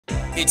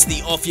It's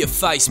the Off Your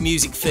Face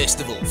Music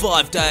Festival.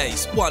 5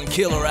 days, one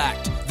killer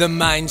act. The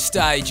main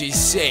stage is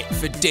set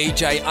for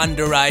DJ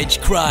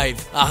Underage Crave.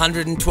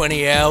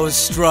 120 hours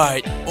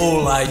straight,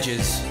 all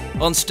ages.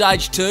 On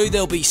stage 2,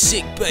 there'll be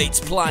sick beats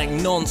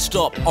playing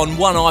non-stop on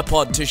one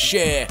iPod to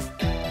share.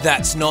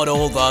 That's not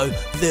all though,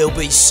 there'll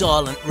be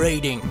silent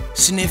reading,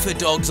 sniffer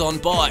dogs on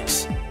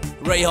bikes,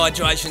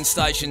 rehydration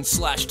station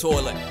 /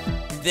 toilet.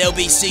 There'll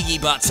be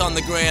ciggy butts on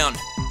the ground,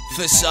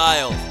 for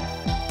sale.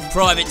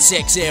 Private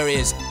sex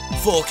areas,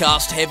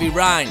 forecast heavy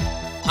rain,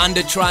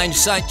 under-trained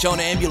St John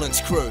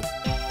ambulance crew,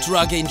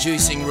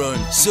 drug-inducing room,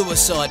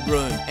 suicide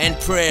room and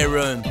prayer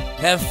room.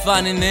 Have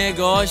fun in there,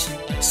 guys.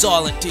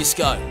 Silent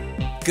disco.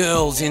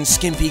 Girls in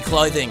skimpy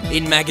clothing,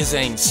 in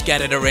magazines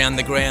scattered around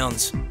the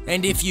grounds.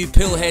 And if you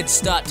pillheads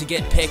start to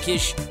get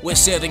peckish, we're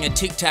serving a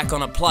Tic Tac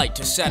on a plate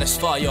to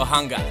satisfy your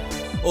hunger.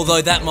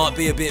 Although that might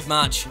be a bit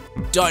much.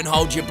 Don't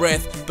hold your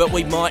breath, but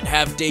we might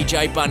have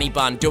DJ Bunny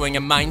Bun doing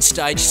a main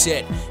stage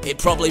set. It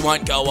probably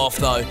won't go off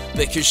though,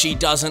 because she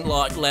doesn't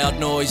like loud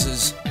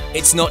noises.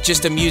 It's not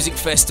just a music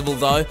festival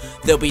though,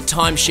 there'll be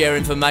timeshare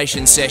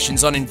information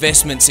sessions on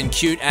investments in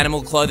cute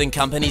animal clothing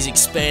companies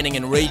expanding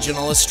in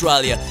regional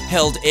Australia,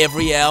 held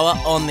every hour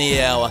on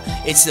the hour.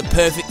 It's the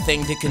perfect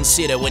thing to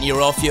consider when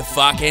you're off your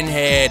fucking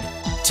head.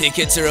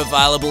 Tickets are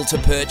available to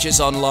purchase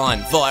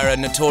online via a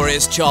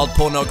notorious child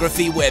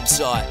pornography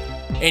website.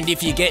 And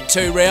if you get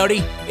too rowdy,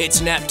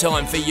 it's nap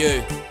time for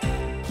you.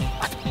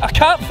 I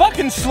can't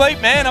fucking sleep,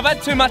 man. I've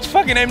had too much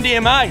fucking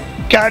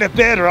MDMA. Go to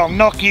bed or I'll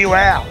knock you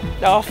out.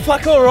 Oh,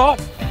 fuck,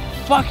 alright.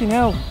 Fucking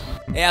hell.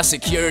 Our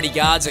security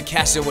guards are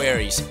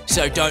cassowaries,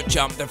 so don't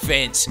jump the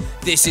fence.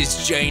 This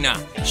is Gina.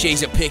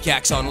 She's a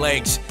pickaxe on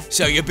legs,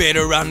 so you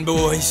better run,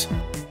 boys.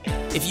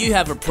 If you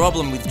have a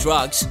problem with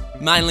drugs,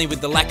 mainly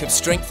with the lack of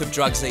strength of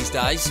drugs these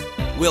days,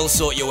 we'll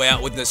sort you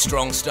out with the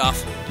strong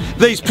stuff.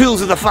 These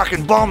pills are the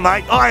fucking bomb,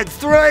 mate. I had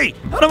 3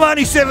 and I'm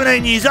only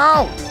 17 years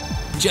old.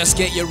 Just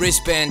get your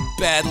wristband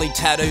badly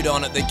tattooed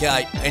on at the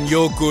gate and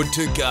you're good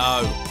to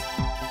go.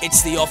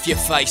 It's the Off Your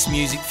Face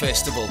Music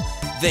Festival.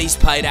 These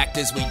paid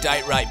actors we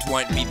date raped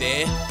won't be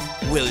there.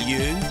 Will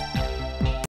you?